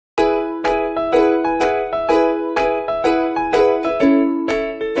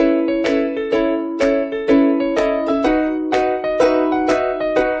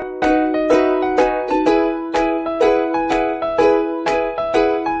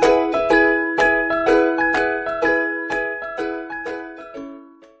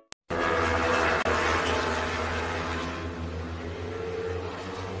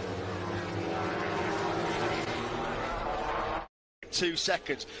2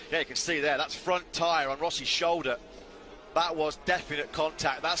 seconds. Yeah, you can see there, that's front tyre on Rossi's shoulder. That was definite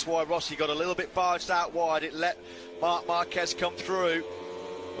contact. That's why Rossi got a little bit barged out wide. It let Marquez come through.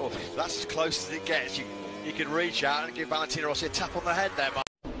 Oh, that's as close as it gets. You can reach out and give Valentino Rossi a tap on the head there, Mark.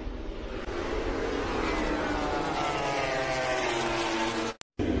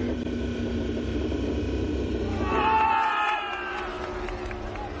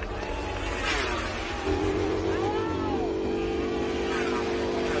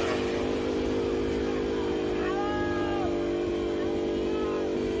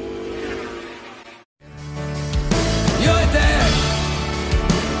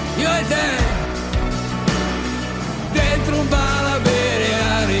 Dentro un bar a bere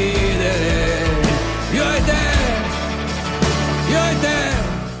a ridere, io e te, io e te.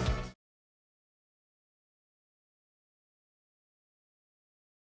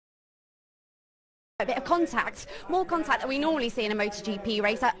 A bit of contact, more contact than we normally see in a MotoGP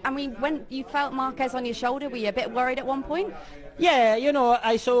race. I mean, when you felt Marquez on your shoulder, were you a bit worried at one point? Yeah, you know,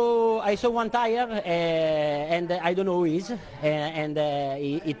 I saw one tire and I don't know who is, and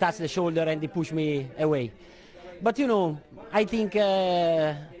he touched the shoulder and he pushed me away. But you know, I think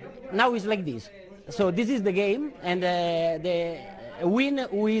now it's like this. So this is the game, and the win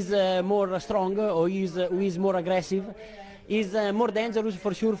who is more strong or who is more aggressive is more dangerous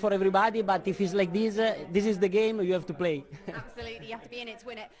for sure for everybody. But if it's like this, this is the game you have to play. Absolutely, you have to be in it to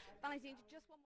win it. Valentino, just one